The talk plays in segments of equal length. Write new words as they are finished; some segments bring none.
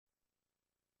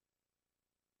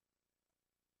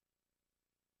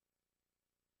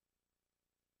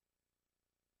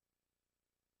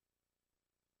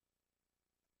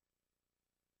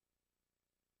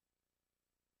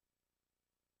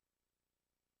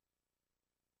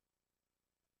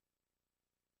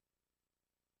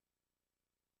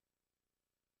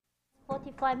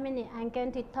45 minutes, I'm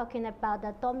going to be talking about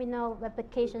the domino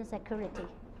replication security.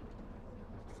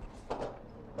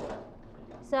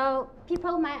 So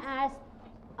people might ask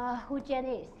who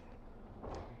Jian is.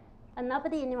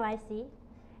 Nobody in NYC,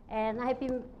 and I've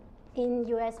been in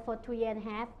US for 2.5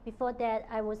 years. Before that,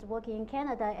 I was working in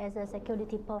Canada as a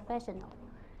security professional.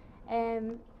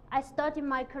 And I started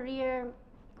my career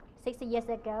 6 years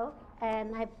ago,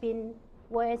 and I've been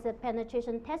working as a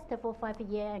penetration tester for 5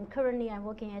 years, and currently I'm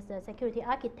working as a security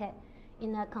architect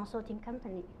in a consulting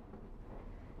company.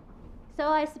 So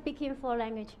I speak in 4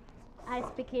 languages. I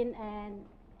speak in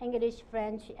English,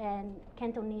 French, and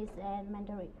Cantonese, and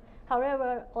Mandarin.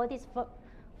 However, all these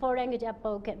 4 languages are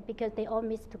broken because they all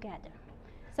mix together.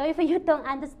 So if you don't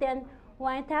understand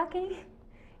what I'm talking,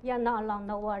 you're not alone,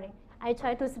 no worry. I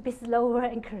try to speak slower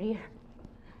and clear.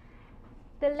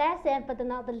 The last but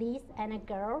not the least, and a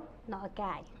girl, not a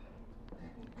guy.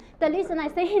 The reason I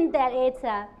say that is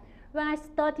when I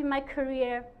started my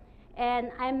career,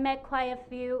 and I met quite a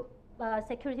few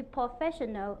security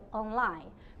professionals online.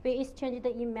 We exchanged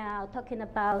the email talking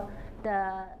about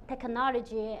the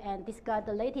technology and discussed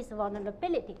the latest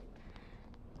vulnerability.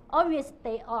 Obviously,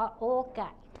 they are all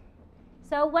guys.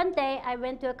 So one day I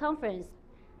went to a conference.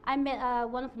 I met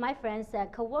one of my friends, a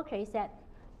coworker. He said,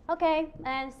 "Okay,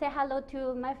 and say hello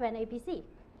to my friend ABC."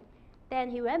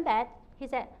 Then he went back. He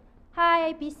said,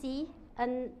 "Hi ABC,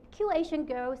 and cute Asian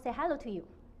girl say hello to you."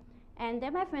 And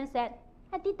then my friend said,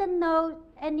 "I didn't know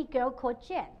any girl called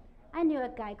Jian. I knew a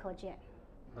guy called Jian."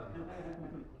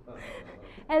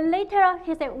 And later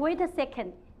he said, "Wait a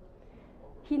second.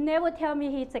 He never tell me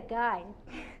he's a guy."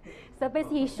 So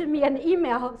basically he shot me an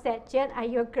email, said, "Jian, are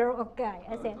you a girl or guy?"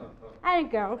 I said, "I'm a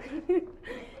girl."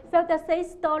 So the same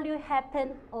story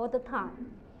happened all the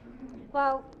time.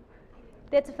 Well,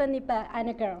 that's funny, but I'm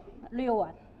a girl, real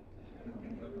one.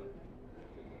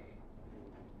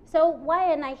 So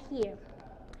why am I here?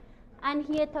 I'm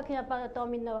here talking about a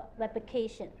domino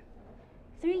replication.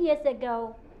 3 years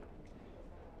ago,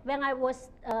 when I was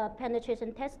a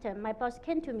penetration tester, my boss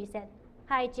came to me and said,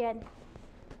 "Hi, Jian.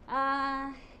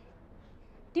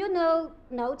 Do you know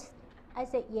Notes?" I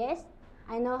said, "Yes.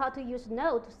 I know how to use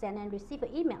Notes to send and receive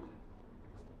an email."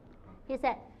 He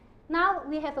said, "Now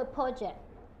we have a project.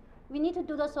 We need to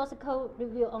do the source code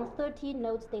review on 30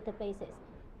 Notes databases.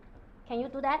 Can you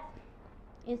do that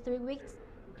in 3 weeks?"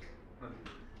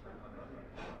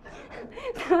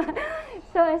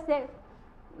 So I said,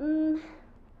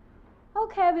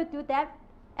 "Okay, we'll do that."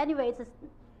 Anyway,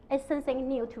 it's something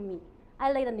new to me.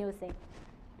 I like the new thing.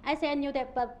 I said I knew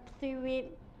that, but 3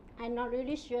 weeks, I'm not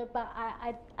really sure, but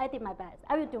I did my best.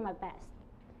 I will do my best.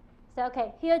 So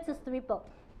okay, here's the 3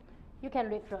 books you can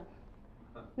read from.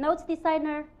 Notes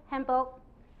Designer Handbook,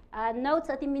 Notes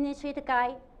Administrator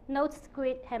Guide, Notes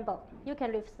Script Handbook. You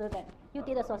can read through them. You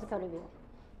did a source code review.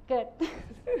 Good.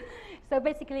 So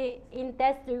basically, in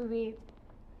that 3 weeks,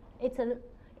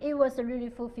 it was a really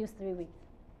fulfilled 3 weeks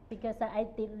because I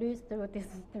did read through these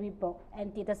 3 books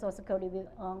and did a source code review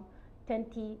on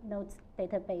 20 Notes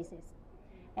databases.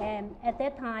 And at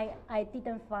that time, I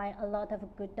didn't find a lot of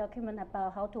good document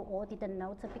about how to audit the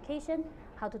Notes application,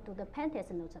 how to do the pen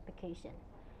test Notes application.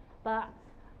 But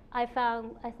I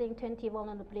found, I think, 20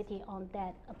 vulnerability on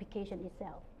that application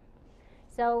itself.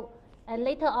 So, and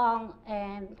later on,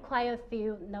 quite a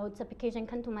few Notes application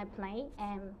come to my plane,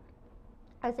 and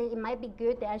I think it might be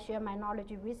good that I share my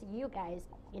knowledge with you guys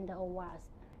in the Owasp,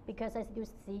 because I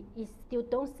still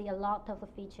don't see a lot of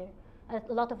feature,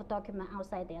 a lot of document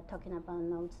outside there talking about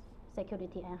Notes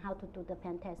security and how to do the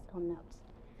pen test on Notes.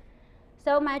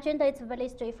 So my agenda is very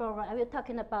straightforward. I will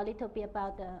talking about a little bit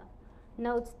about the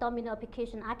Notes domino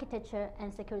application architecture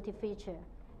and security feature.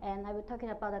 And I will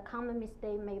talking about a common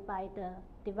mistake made by the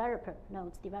developer,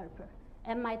 Notes developer,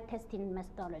 and my testing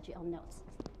methodology on Notes.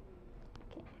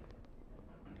 Okay.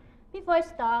 Before I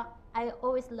start, I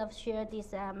always love share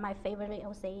this, my favorite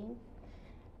little saying.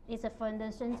 It's for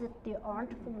instance, the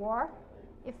art of war.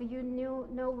 If you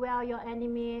know well your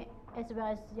enemy as well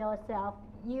as yourself,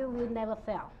 you will never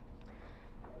fail.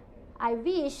 I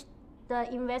wish the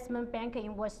investment banker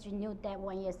in Wall Street knew that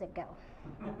 1 year ago.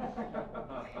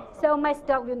 So my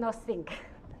stock will not sink.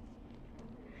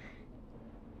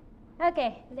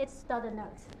 Okay, let's start the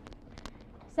Notes.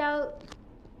 So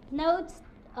Notes,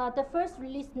 the first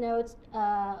release Notes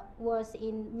was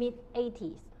in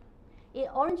mid-80s. It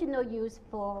originally used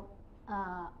for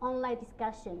online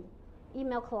discussion,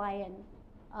 email client,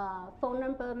 phone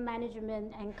number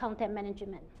management, and content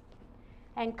management.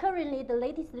 And currently, the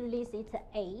latest release is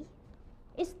A.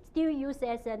 It's still used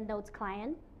as a Notes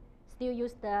client, still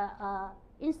use the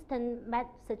instant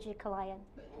message client,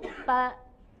 but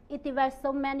it develops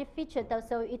so many features, though,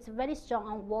 so it's very strong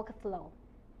on workflow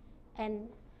and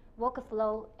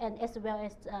as well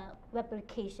as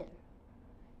replication.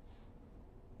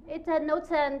 It's a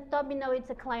Nodes and Domino. It's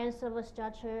a client server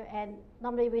structure, and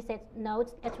normally we say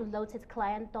Nodes. Actually, Nodes is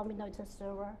client, Domino is a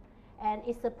server, and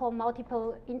it supports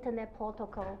multiple internet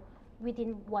protocol within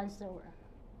one server.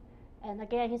 And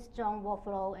again, it's strong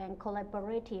workflow and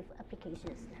collaborative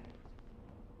applications.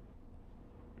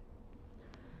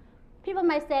 People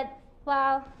might say,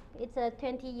 well, it's a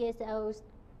 20 years old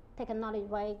technology,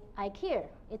 why I care?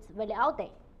 It's very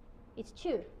outdated. It's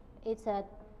true. It's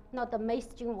not the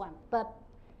mainstream one, but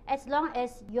as long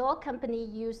as your company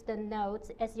use the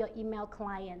Nodes as your email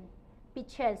client, big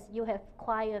chance you have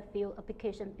quite a few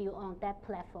applications built on that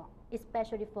platform,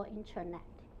 especially for intranet.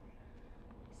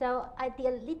 So I did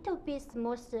a little bit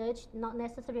small search, not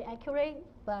necessarily accurate,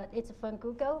 but it's from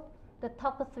Google. The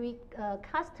top 3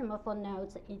 customer for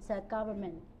Nodes is a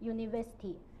government,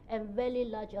 university, and very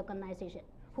large organization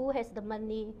who has the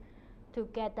money to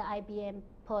get the IBM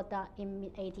product in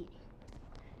mid-80s.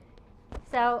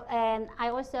 So, and I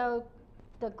also,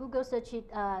 the Google search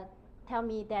tell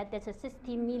me that there's a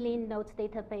 60 million Nodes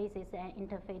databases and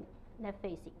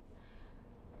interfacing.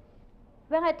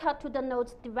 When I talk to the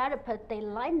Nodes developer, they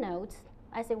like Nodes.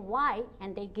 I say why,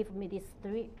 and they give me these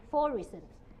 4 reasons.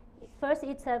 First,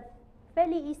 it's a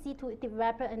fairly easy to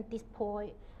develop and deploy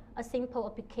a simple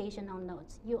application on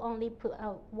Nodes. You only put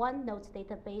one Nodes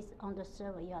database on the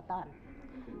server, you are done.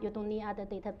 You don't need other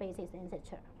databases,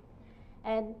 etc.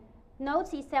 And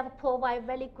Nodes itself provide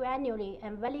very granular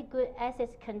and very good access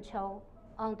control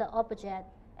on the object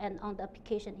and on the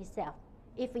application itself,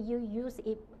 if you use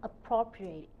it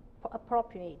appropriate.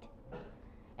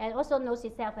 And also Nodes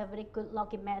itself have a very good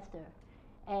login method.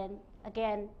 And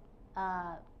again,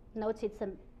 Nodes is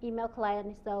an email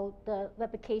client, so the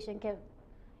application can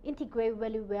integrate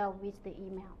very well with the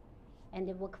email and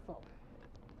the workflow.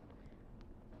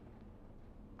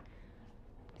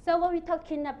 So when we're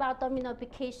talking about Domino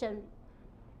application,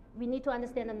 we need to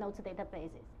understand the Nodes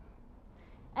databases.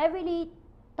 Every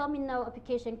Domino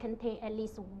application contains at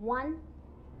least one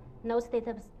Nodes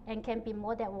database and can be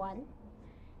more than one.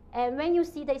 And when you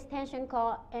see the extension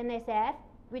called NSF,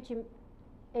 which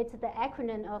it's the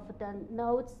acronym of the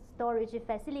Nodes Storage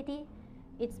Facility,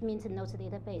 it means Nodes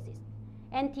databases.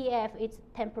 NTF is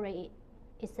temporary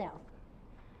itself.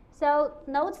 So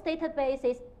Nodes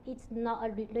database it's not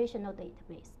a relational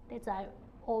database. That's I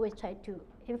always try to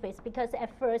emphasize, because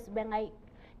at first when I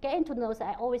get into Nodes,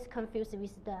 I always confuse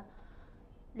with the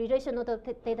relational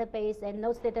database and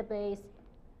Nodes database.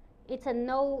 It's a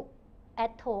no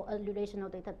at all a relational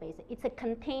database. It's a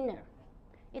container.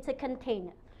 It's a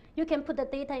container. You can put the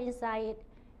data inside it.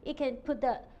 It can put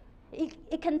the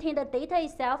it contains the data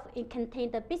itself. It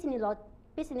contains the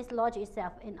business logic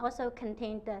itself, and also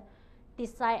contains the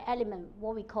design element,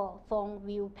 what we call form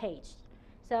view page.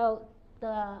 So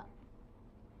the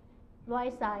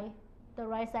right side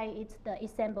is the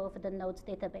example of the Nodes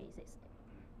databases,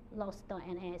 log.nsf.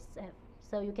 and NSF.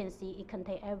 So you can see it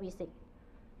contains everything.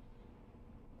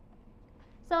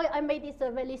 So I made this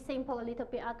a really simple, a little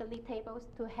bit ugly tables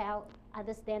to help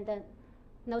understand the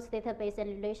Nodes database and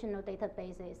relational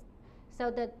databases. So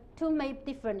the two main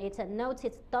difference is a Nodes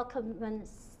is document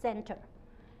center,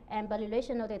 and by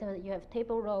relational data you have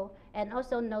table row, and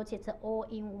also Nodes is an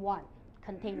all-in-one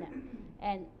container,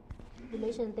 and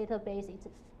relational database is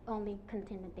only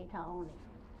container data only.